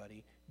save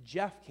anybody.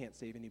 Jeff can't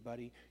save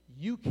anybody.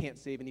 You can't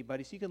save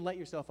anybody, so you can let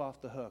yourself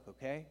off the hook,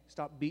 okay?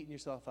 Stop beating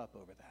yourself up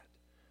over that.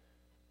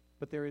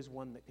 But there is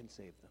one that can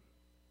save them.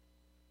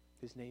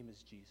 His name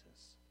is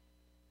Jesus.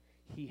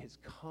 He has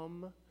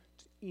come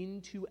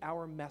into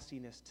our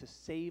messiness to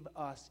save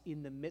us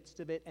in the midst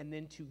of it, and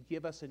then to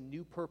give us a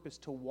new purpose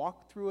to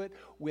walk through it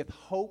with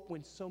hope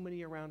when so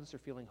many around us are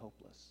feeling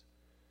hopeless.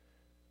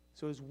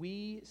 So as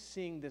we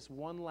sing this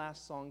one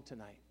last song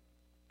tonight,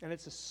 and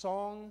it's a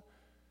song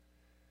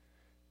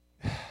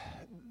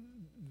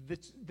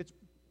that's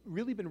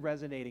really been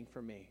resonating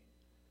for me.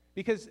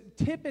 Because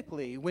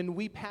typically, when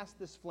we pass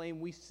this flame,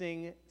 we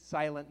sing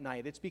Silent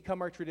Night. It's become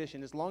our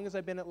tradition. As long as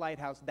I've been at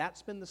Lighthouse,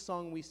 that's been the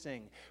song we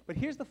sing. But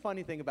here's the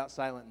funny thing about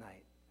Silent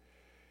Night.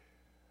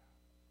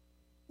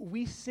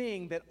 We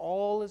sing that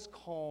all is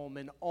calm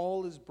and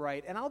all is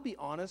bright. And I'll be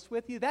honest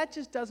with you, that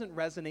just doesn't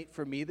resonate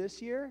for me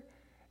this year.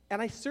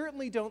 And I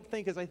certainly don't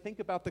think, as I think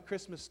about the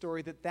Christmas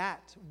story,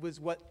 that was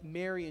what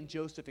Mary and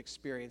Joseph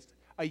experienced.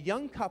 A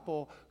young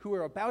couple who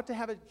are about to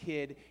have a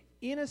kid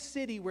in a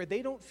city where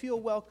they don't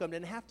feel welcomed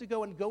and have to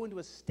go into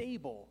a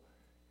stable.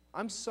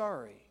 I'm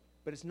sorry,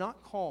 but it's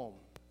not calm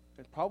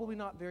and probably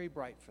not very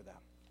bright for them.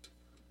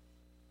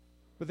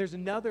 But there's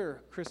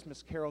another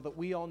Christmas carol that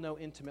we all know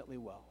intimately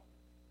well,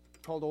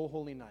 called O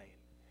Holy Night.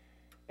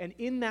 And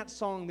in that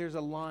song, there's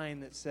a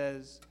line that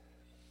says,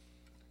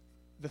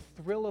 "The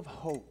thrill of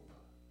hope,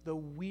 the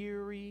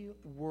weary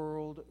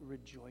world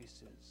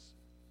rejoices."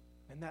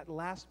 And that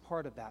last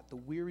part of that, the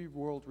weary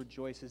world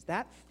rejoices,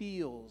 that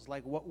feels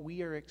like what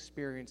we are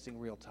experiencing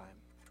real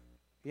time.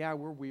 Yeah,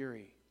 we're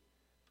weary.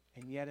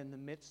 And yet in the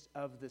midst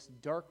of this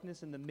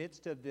darkness, in the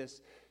midst of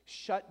this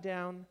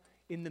shutdown,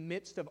 in the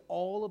midst of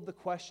all of the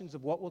questions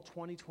of what will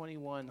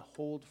 2021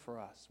 hold for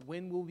us,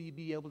 when will we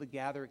be able to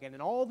gather again,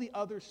 and all the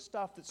other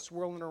stuff that's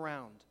swirling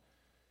around,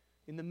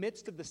 in the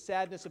midst of the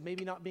sadness of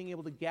maybe not being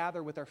able to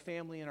gather with our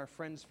family and our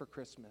friends for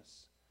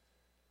Christmas,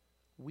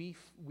 we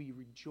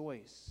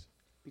rejoice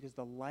because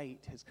the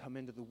light has come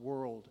into the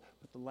world,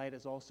 but the light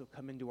has also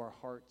come into our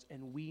hearts,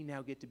 and we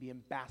now get to be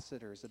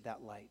ambassadors of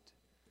that light.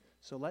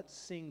 So let's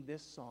sing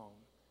this song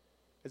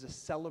as a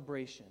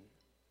celebration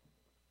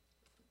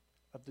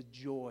of the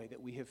joy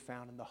that we have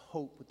found and the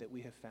hope that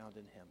we have found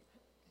in him.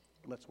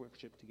 Let's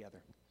worship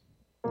together.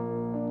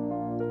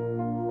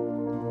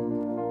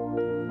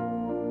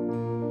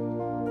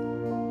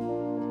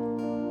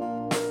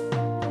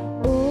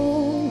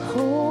 Oh,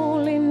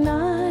 holy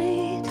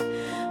night,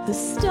 the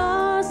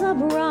stars are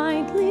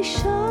brightly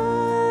shining.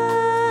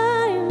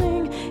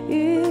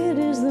 It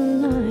is the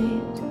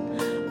night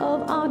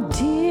of our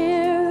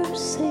dear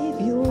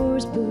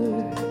Savior's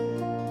birth.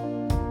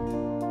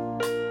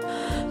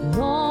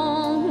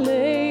 Long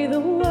lay the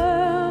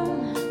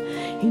world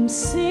in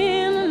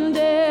sin and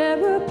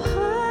error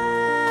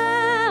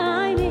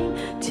pining,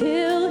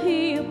 till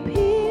he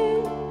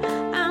appeared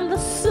and the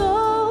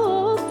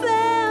soul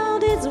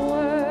felt its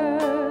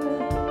worth.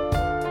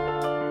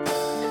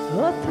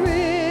 A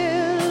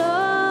thrill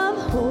of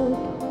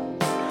hope,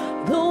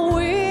 the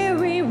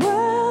weary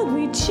world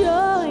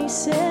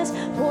rejoices,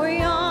 for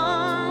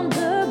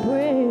yonder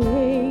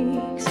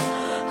breaks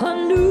a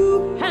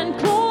new and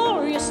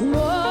glorious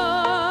morn.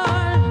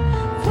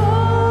 Fall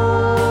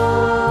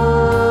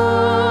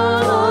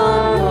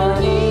on your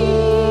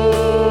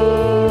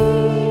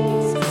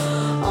knees,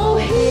 oh,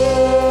 hear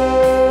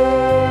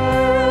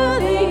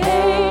the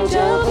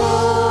angel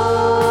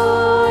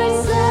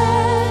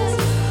voices,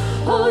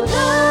 oh,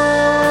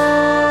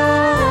 night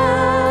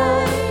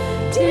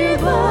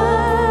divine,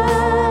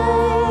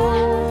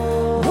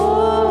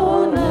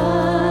 oh,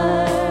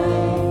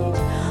 night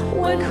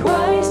when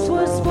Christ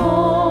was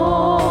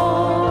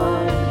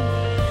born,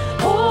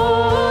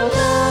 oh,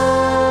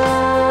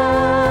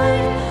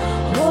 night,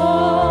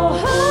 oh,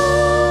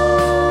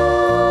 holy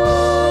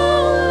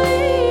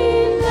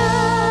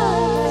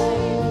night,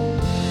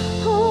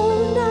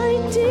 oh,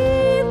 night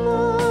divine,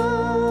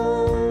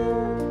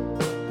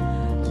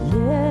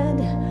 led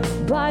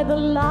by the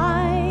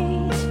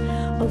light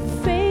of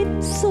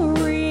faith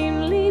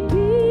serenely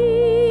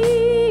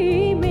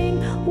beaming,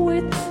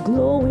 with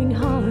glowing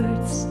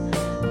hearts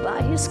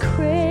by his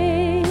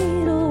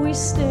cradle we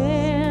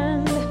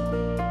stand.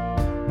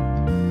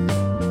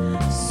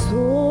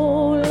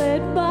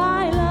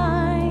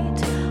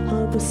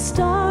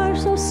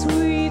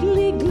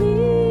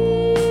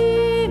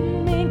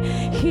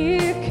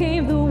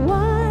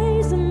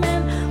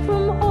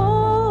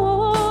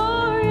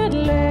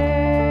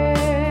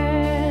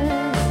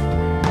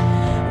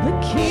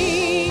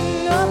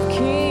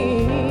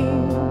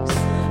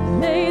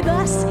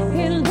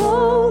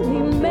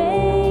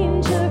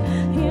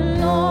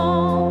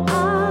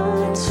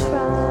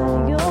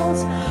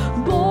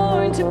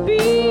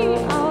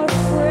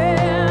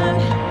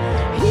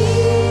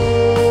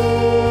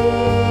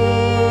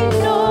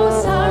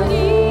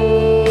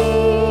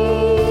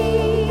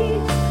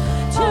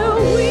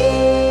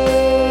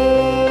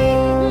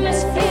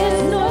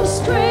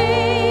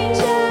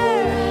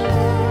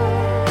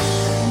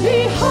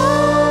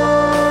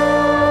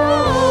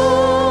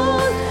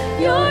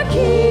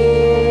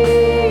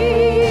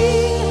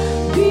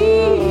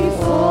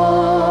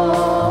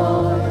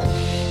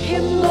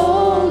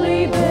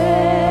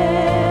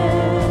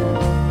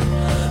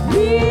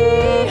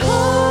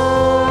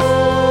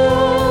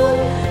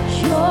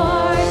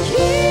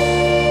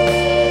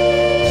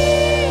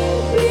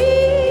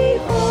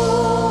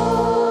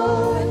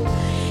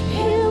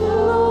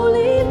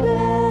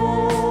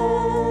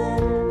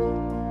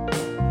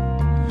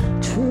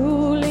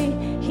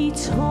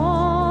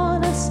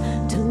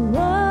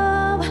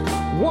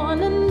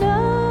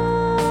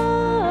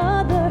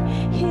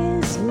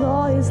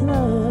 is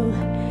love,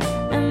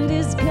 and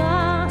his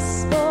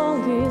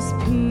gospel is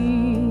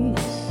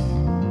peace.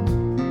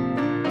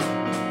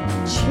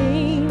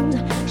 Chains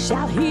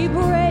shall he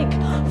break,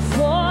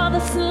 for the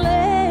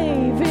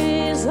slave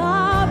is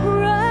our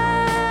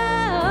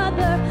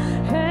brother,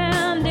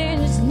 and in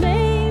his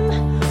name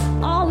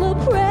all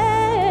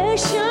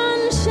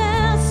oppression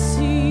shall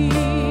cease.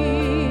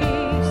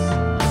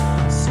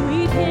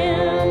 Sweet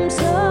hymns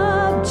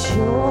of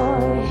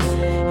joy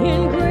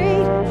in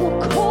grateful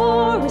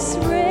chorus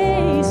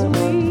raise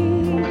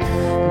we.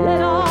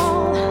 Let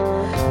all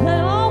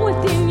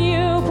within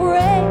you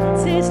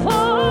praise his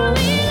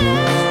holy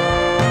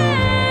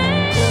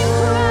name.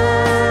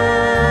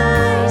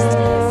 Christ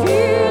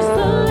is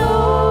the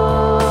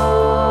Lord.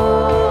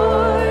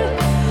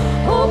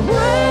 Oh,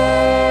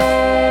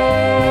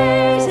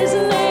 praise his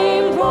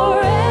name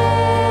forever.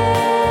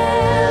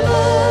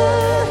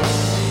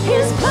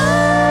 His power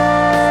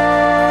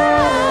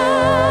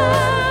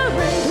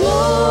and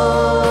glory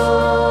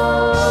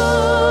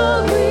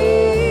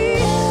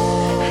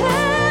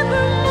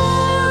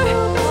evermore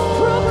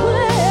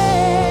proclaim.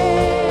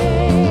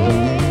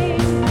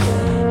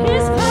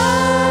 His power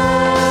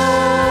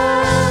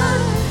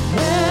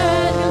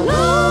and glory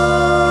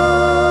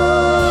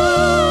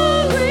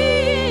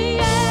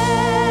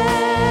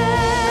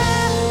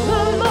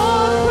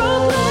evermore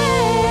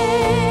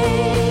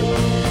proclaim.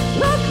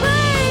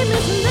 Proclaim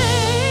his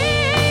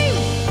name.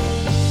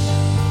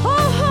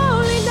 Oh,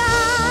 holy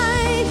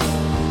night,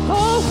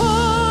 oh,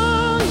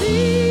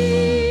 holy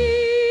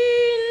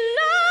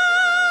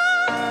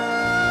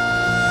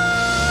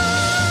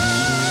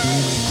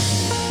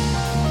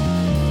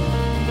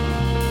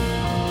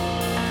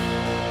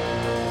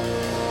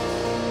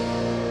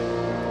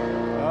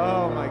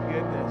Oh, my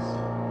goodness.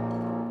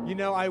 You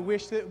know, I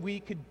wish that we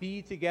could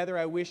be together.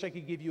 I wish I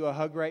could give you a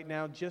hug right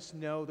now. Just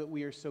know that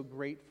we are so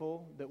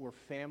grateful that we're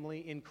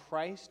family. In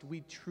Christ,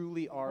 we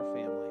truly are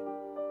family.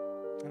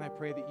 And I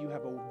pray that you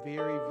have a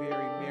very,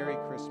 very Merry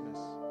Christmas.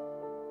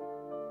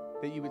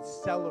 That you would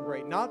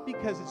celebrate, not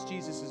because it's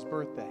Jesus'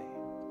 birthday,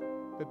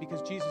 but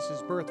because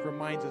Jesus' birth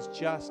reminds us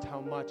just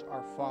how much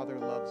our Father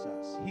loves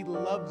us. He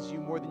loves you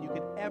more than you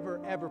could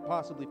ever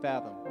possibly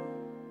fathom.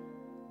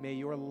 May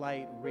your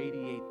light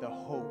radiate the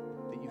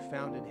hope that you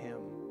found in him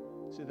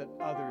so that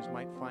others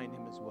might find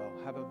him as well.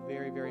 Have a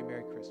very, very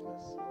Merry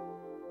Christmas.